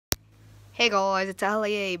Hey guys, it's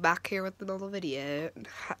Ali back here with another video.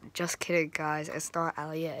 Just kidding guys, it's not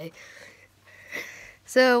Ali.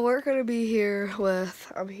 So we're gonna be here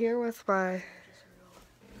with, I'm here with my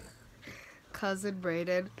cousin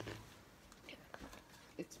Brayden.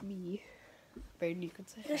 It's me. Brayden, you can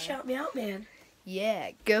say hi. Shout me out, man. Yeah,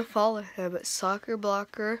 go follow him at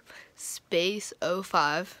Soccerblocker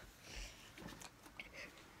 /05.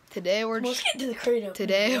 Today we're Let's get to the crate opening.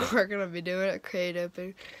 Today we're gonna be doing a crate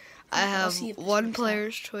opening. I have one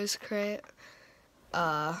player's choice crate,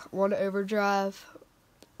 one overdrive,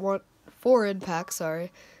 4 impact, sorry,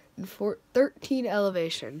 and 13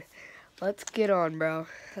 elevation. Let's get on, bro.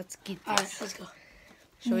 Let's get this. Alright, let's go.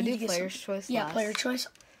 Should we do player's choice Yeah, last? player choice.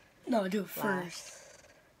 No, do it first.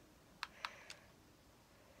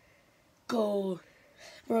 Go.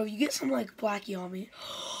 Bro, you get some like blackie on me.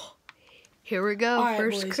 Here we go. Right,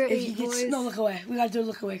 first boys. crate, If you boys. get, no, look away. We gotta do a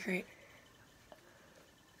look away crate.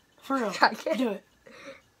 For real. Do it.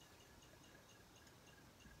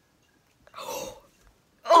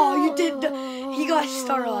 Oh, you did. He got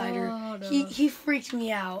Starlighter. No. He freaked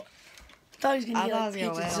me out. Thought he was gonna get like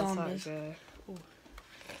gonna painted zombies.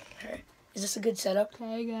 Alright. Is this a good setup?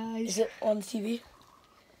 Hey guys. Is it on the TV?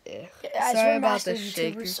 Yeah. As Sorry we're about master the YouTubers.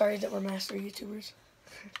 shaker. Sorry that we're master YouTubers.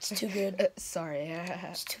 It's too good. Sorry.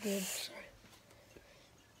 It's too good. Sorry.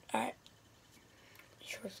 Alright.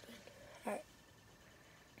 Sure it's good. Alright.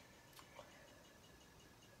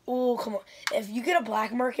 Oh, come on. If you get a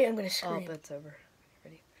black market, I'm gonna scream. Oh, it's over.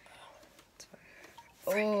 Ready? It's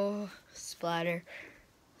fine. Oh, spatter.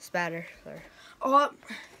 Sorry. Oh,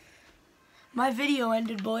 my video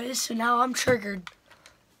ended, boys, so now I'm triggered.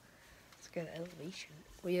 It's good elevation.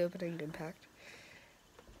 We opening impact.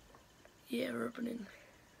 Yeah, we're opening.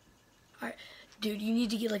 Alright. Dude, you need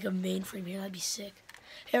to get like a mainframe here. That'd be sick.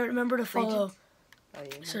 Hey, remember to follow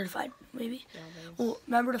Certified, maybe? No, Well,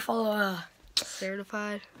 remember to follow,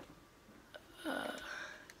 Certified?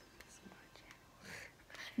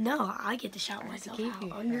 No, I get to shout myself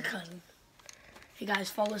out on your cousin. Hey guys,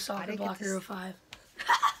 follow Soccerblocker 05.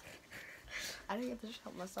 I didn't get to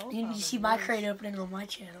shout myself You need to see my crate opening on my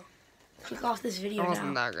channel. Click off this video That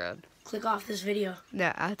wasn't now. that good. Click off this video. No,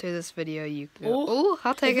 after this video you can Oh, oh,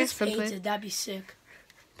 I'll take if it it's simply. painted, that'd be sick.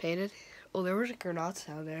 Painted? Oh, there was a grenades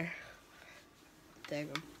down there. Dang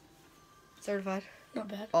 'em. Certified? Not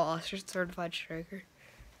bad. Oh, certified striker.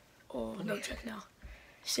 Oh, no check now.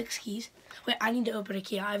 6 keys. Wait, I need to open a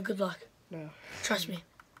key. I have good luck. No. Trust me.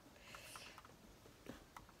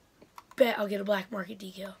 Bet I'll get a black market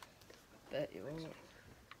decal. Bet you won't.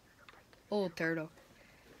 Oh, turtle.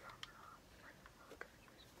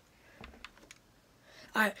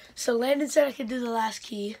 Alright, so Landon said I could do the last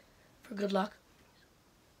key for good luck.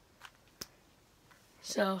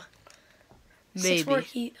 So, 6 more Maybe.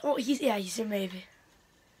 keys. Oh, he said maybe.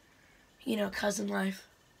 You know, cousin life.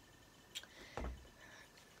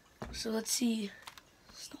 So let's see.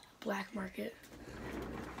 Black market.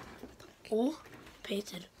 Oh,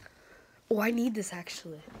 painted. Oh, I need this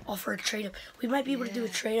actually. Offer a trade up. We might be able to do a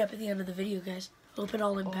trade up at the end of the video, guys. Open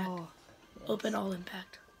all impact. Oh, yes. Open all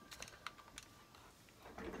impact.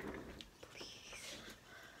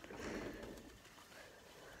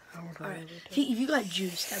 Alright. If you got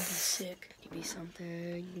juice, that'd be sick. Give me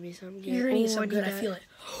something. Give me something. You're gonna get I some good, need I feel it.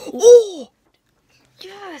 Oh!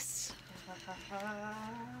 Yes!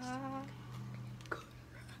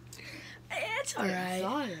 It's alright.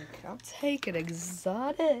 Exotic. I'm taking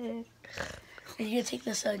exotic. Are you gonna take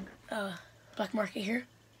this black market here?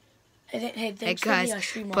 Hey, Hey thanks guys, for the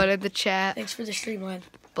streamline. put in the chat. Thanks for the streamline.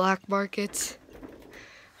 Black markets.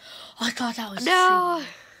 Oh, I thought that was No!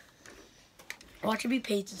 Watch it be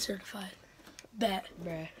painted certified. Bet.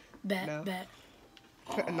 Bruh. Bet. No. Bet.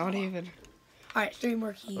 Not even. Alright, 3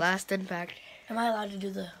 more keys. Last impact. Am I allowed to do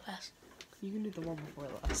the last? You can do the one before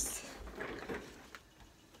last.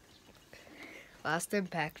 Last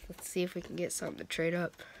impact. Let's see if we can get something to trade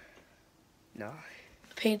up. No.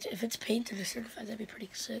 If it's painted or certified, that'd be pretty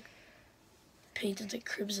sick. Painted like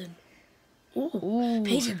crimson. Ooh.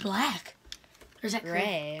 Painted black. There's that gray.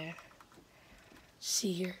 Gray.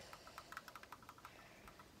 See here.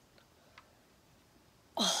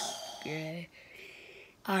 Oh. Gray.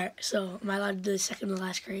 Alright, so am I allowed to do the second to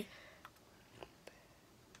last crate?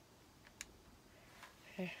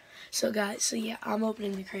 So guys, yeah, I'm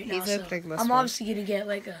opening the crate now. He's opening this I'm one. obviously gonna get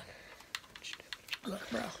like a look,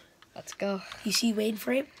 bro. Let's go. You see Wade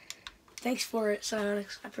frame? Thanks for it,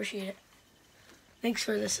 Psionics. I appreciate it. Thanks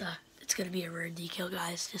for this. It's gonna be a rare decal,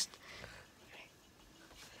 guys. Just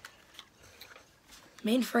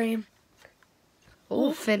main frame.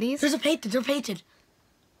 Oh, Finnies. There's a painted. They're painted.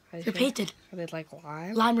 They're painted. Are they like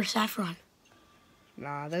lime? Lime or saffron.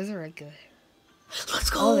 Nah, those are good. Let's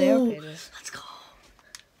go. Oh, they are painted. Let's go.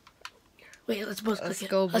 Wait, let's both click it.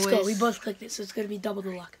 Go, let's boys. go. We both clicked it, so it's gonna be double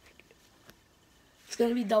the luck. It's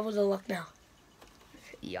gonna be double the luck now.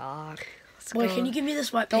 Yeah. Boy, can you give me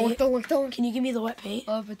this wet paint? Don't look. Can you give me the wet paint?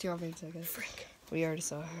 Oh, but you want me a second. Frick. We already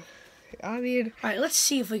saw him. I mean, All right, let's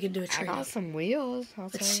see if we can do a I trade got up. some wheels.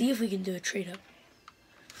 Let's see if we can do a trade up.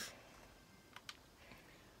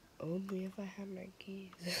 Only if I had my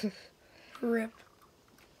keys. Rip.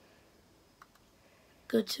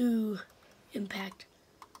 Go to impact.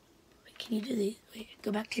 Wait, can you do the? Wait,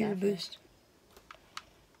 go back to your boost.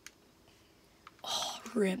 Oh,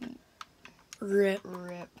 rip. Rip.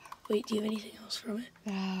 Wait, do you have anything else from it?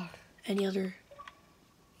 Any other?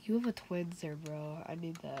 You have a Twinser, bro. I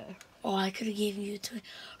need that. Oh, I could have given you a twin.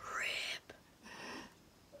 Rip.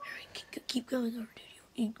 Keep going over,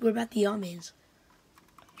 dude. What about the Yamins?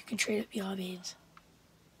 You can trade up Yamins.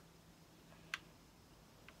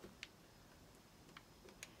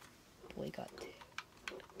 Boy got 2.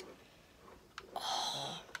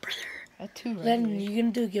 Oh, brother. I had 2 right. Lennon, you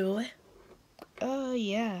gonna do a giveaway?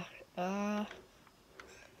 Yeah.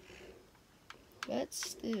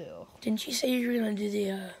 Let's do. Didn't you say you were gonna do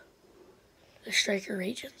the striker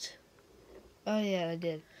agents? Oh yeah, I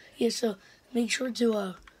did. Yeah, so make sure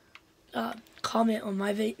to comment on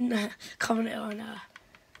my video, comment on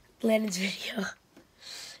Landon's video,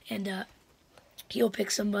 and he'll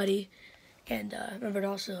pick somebody. And remember to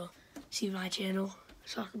also see my channel,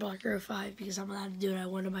 Soccerblocker 05, because I'm allowed to do it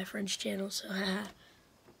on one of my friends' channels. So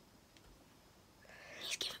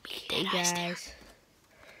he's giving me a dead eye stare.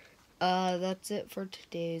 That's it for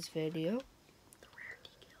today's video. The rare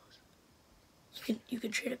decals. You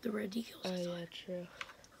can trade up the rare decals. Oh yeah, true.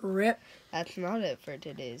 Rip. That's not it for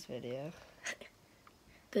today's video.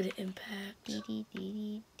 Go to impact.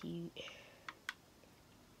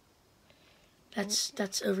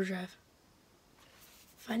 That's overdrive.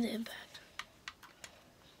 Find the impact.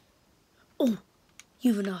 Oh,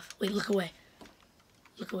 you have enough. Wait, look away.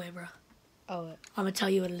 Look away, bro. Oh. I'm gonna tell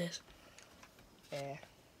you what it is. Yeah.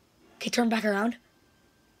 Okay, turn back around.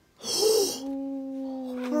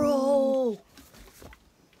 Bro.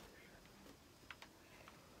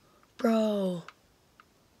 Bro.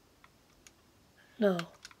 No.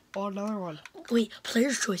 Oh, another one. Wait,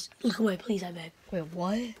 player's choice. Look away, please, I beg. Wait,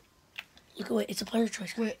 what? Look away. It's a player's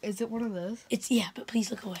choice. Wait, is it one of those? It's, yeah, but please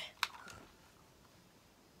look away.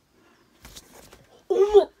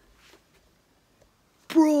 Oh,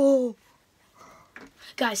 bro.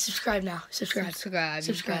 Guys, subscribe now. Subscribe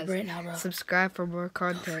right now, bro. Subscribe for more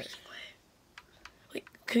content. Wait,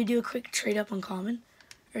 can we do a quick trade up on common?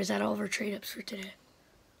 Or is that all of our trade ups for today?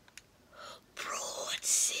 Bro, that's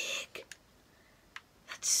sick.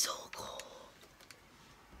 That's so cool.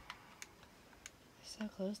 So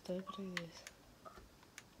close to opening this.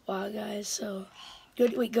 Wow, guys, so...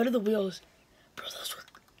 Wait, go to the wheels. Bro,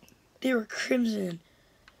 they were crimson.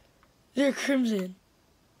 They're crimson.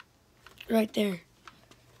 Right there.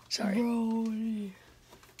 Sorry. Bro.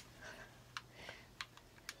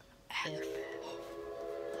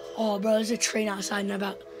 Oh, bro, there's a train outside and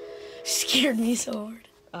about scared me so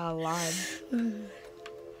hard. Live. Remember,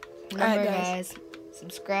 Alright, guys.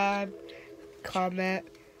 Subscribe, comment,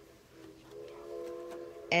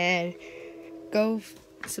 and go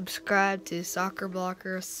subscribe to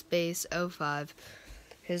Soccerblocker space 05.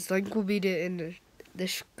 His link will be in the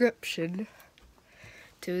description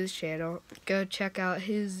to his channel. Go check out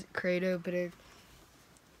his crate opening.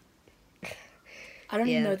 I don't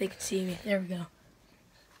even know if they can see me. There we go.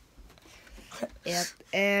 Yep.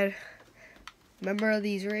 And remember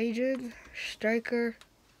these regions, striker.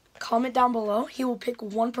 Comment down below. He will pick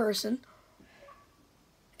one person.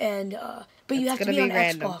 And but you have to be on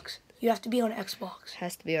Xbox. You have to be on Xbox.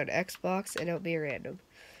 Has to be on Xbox, and it'll be random.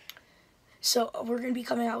 So we're gonna be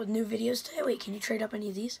coming out with new videos today. Wait, can you trade up any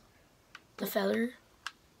of these? The feather.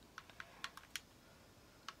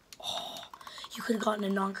 Oh, you could have gotten a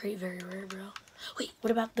non-crate very rare, bro. Wait,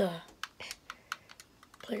 what about the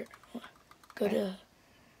player? Go to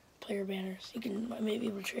player banners. You can maybe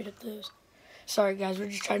able to trade up those. Sorry, guys. We're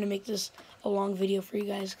just trying to make this a long video for you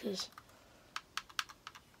guys, because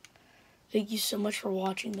thank you so much for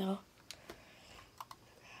watching, though.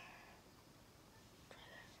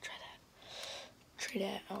 Try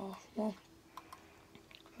that. Oh, well.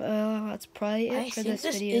 That's probably it for this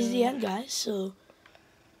video. This is the end, guys. So,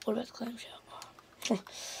 what about the clamshell?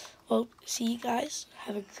 Well, see you guys.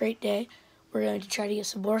 Have a great day. We're going to try to get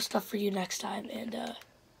some more stuff for you next time. And,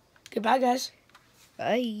 goodbye, guys.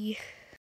 Bye.